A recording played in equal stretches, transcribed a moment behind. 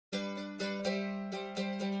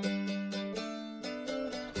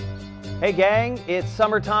Hey gang, it's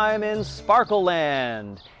summertime in Sparkle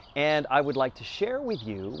Land, and I would like to share with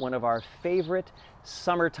you one of our favorite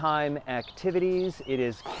summertime activities. It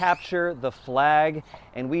is Capture the Flag,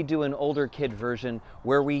 and we do an older kid version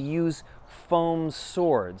where we use foam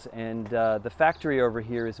swords, and the factory over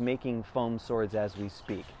here is making foam swords as we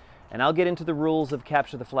speak. And I'll get into the rules of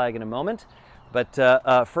Capture the Flag in a moment, but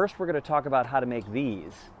first we're going to talk about how to make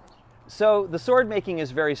these. So the sword making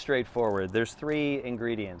is very straightforward. There's three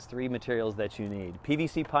ingredients, three materials that you need.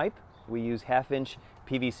 PVC pipe, we use 1/2-inch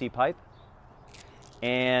PVC pipe.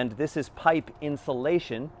 And this is pipe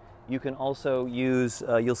insulation. You can also use,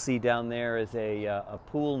 you'll see down there is a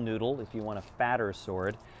pool noodle if you want a fatter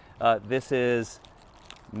sword. This is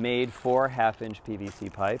made for 1/2-inch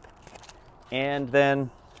PVC pipe. And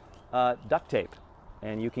then duct tape.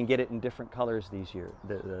 And you can get it in different colors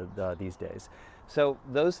these days. So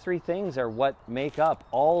those three things are what make up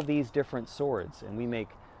all these different swords, and we make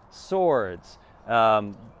swords.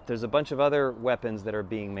 There's a bunch of other weapons that are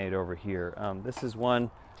being made over here. This is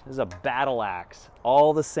a battle axe.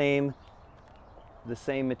 All the same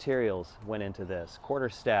materials went into this.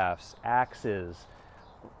 Quarterstaffs, axes,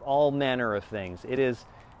 all manner of things. It is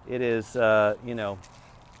you know,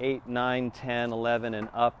 8, 9, 10, 11 and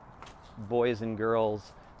up boys and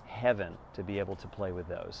girls heaven to be able to play with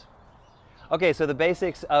those. Okay, so the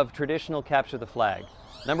basics of traditional Capture the Flag.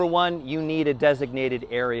 Number one, you need a designated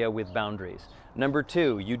area with boundaries. Number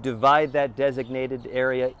two, you divide that designated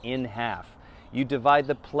area in half. You divide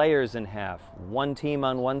the players in half. One team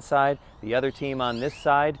on one side, the other team on this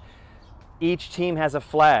side. Each team has a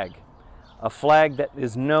flag that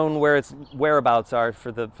is known where its whereabouts are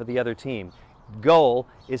for the other team. Goal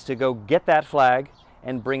is to go get that flag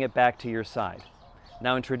and bring it back to your side.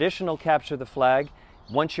 Now in traditional Capture the Flag,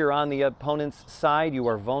 once you're on the opponent's side, you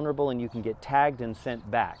are vulnerable and you can get tagged and sent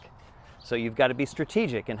back. So you've got to be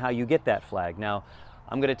strategic in how you get that flag. Now,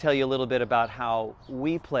 I'm going to tell you a little bit about how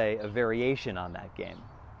we play a variation on that game.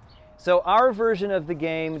 So our version of the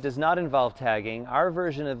game does not involve tagging. Our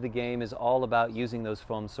version of the game is all about using those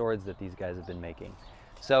foam swords that these guys have been making.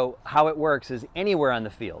 So how it works is anywhere on the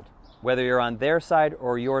field, whether you're on their side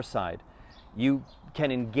or your side, you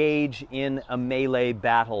can engage in a melee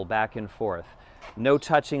battle back and forth. No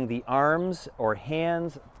touching the arms or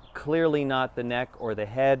hands, clearly not the neck or the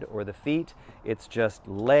head or the feet. It's just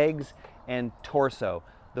legs and torso.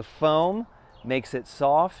 The foam makes it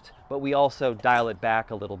soft, but we also dial it back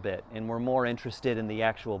a little bit, and we're more interested in the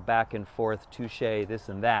actual back and forth, touche, this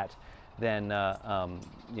and that, than,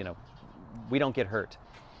 you know, we don't get hurt.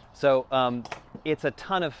 So it's a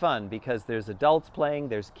ton of fun because there's adults playing,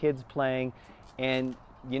 there's kids playing, and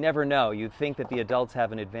you never know. You'd think that the adults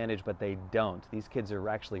have an advantage, but they don't. These kids are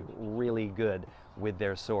actually really good with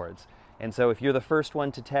their swords. And so if you're the first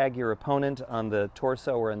one to tag your opponent on the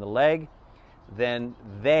torso or in the leg, then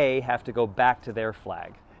they have to go back to their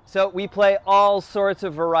flag. So we play all sorts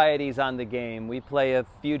of varieties on the game. We play a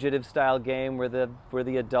fugitive style game where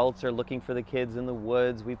the adults are looking for the kids in the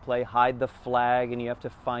woods. We play hide the flag and you have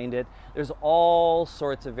to find it. There's all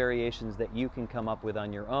sorts of variations that you can come up with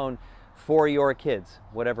on your own for your kids,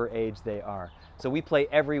 whatever age they are. So we play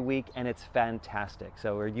every week and it's fantastic.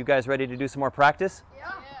 So are you guys ready to do some more practice?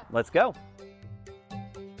 Yeah. Let's go.